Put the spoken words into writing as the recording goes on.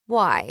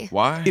Why?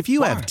 Why? If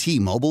you have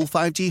T-Mobile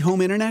 5G home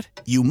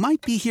internet, you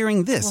might be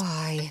hearing this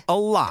Why? a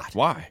lot.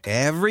 Why?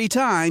 Every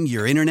time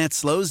your internet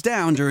slows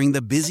down during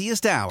the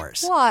busiest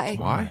hours. Why?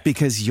 Why?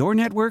 Because your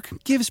network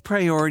gives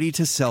priority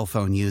to cell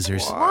phone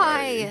users.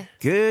 Why?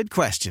 Good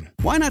question.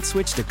 Why not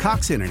switch to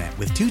Cox Internet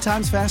with 2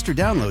 times faster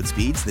download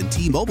speeds than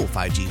T-Mobile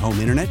 5G home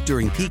internet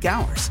during peak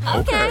hours?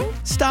 Okay.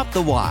 Stop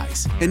the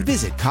whys and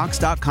visit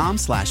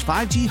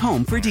cox.com/5G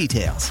home for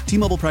details.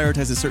 T-Mobile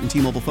prioritizes certain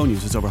T-Mobile phone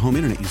users over home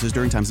internet users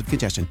during times of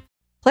congestion.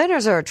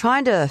 Planners are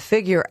trying to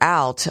figure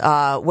out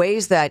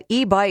ways that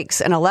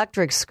e-bikes and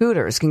electric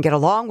scooters can get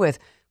along with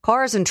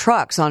cars and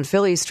trucks on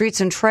Philly's streets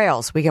and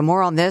trails. We get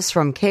more on this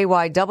from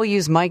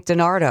KYW's Mike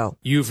DeNardo.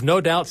 You've no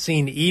doubt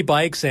seen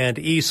e-bikes and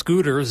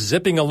e-scooters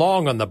zipping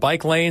along on the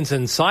bike lanes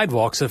and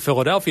sidewalks of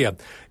Philadelphia.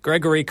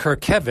 Gregory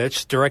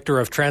Kirkevich, Director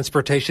of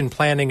Transportation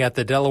Planning at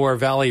the Delaware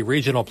Valley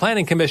Regional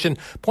Planning Commission,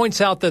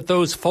 points out that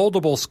those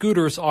foldable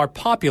scooters are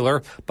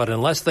popular, but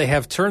unless they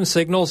have turn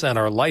signals and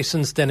are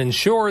licensed and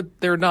insured,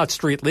 they're not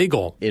street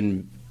legal.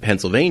 In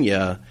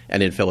Pennsylvania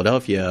and in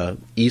Philadelphia,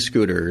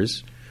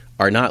 e-scooters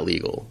are not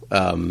legal.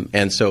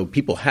 And so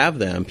people have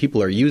them,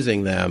 people are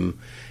using them.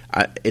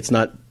 It's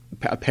not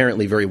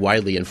apparently very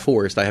widely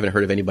enforced. I haven't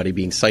heard of anybody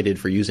being cited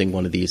for using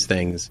one of these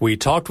things. We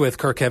talked with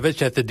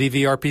Kirkevich at the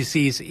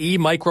DVRPC's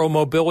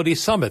e-micro-mobility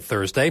summit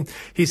Thursday.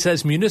 He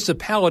says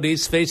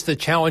municipalities face the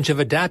challenge of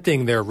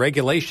adapting their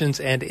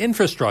regulations and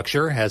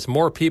infrastructure as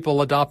more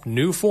people adopt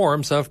new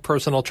forms of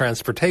personal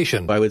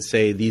transportation. I would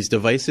say these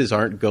devices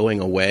aren't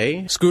going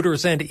away.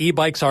 Scooters and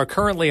e-bikes are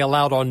currently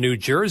allowed on New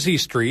Jersey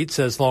streets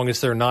as long as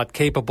they're not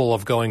capable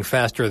of going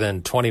faster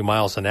than 20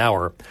 miles an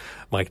hour.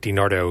 Mike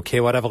DeNardo,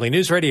 KYW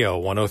News Radio,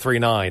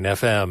 103.9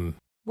 FM.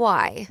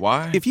 Why?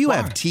 Why? If you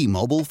have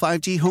T-Mobile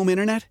 5G home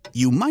internet,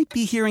 you might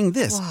be hearing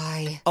this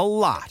Why? a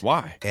lot.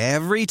 Why?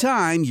 Every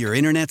time your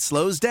internet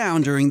slows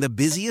down during the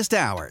busiest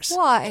hours.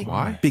 Why?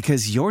 Why?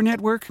 Because your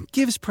network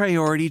gives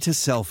priority to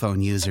cell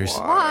phone users.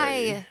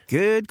 Why?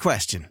 Good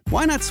question.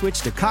 Why not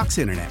switch to Cox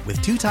Internet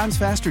with 2 times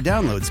faster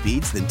download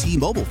speeds than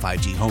T-Mobile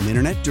 5G home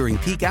internet during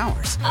peak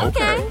hours?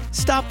 Okay.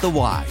 Stop the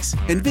whys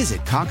and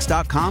visit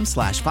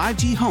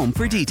cox.com/5G home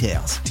for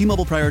details.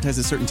 T-Mobile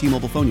prioritizes certain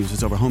T-Mobile phone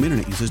users over home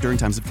internet users during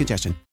times of congestion.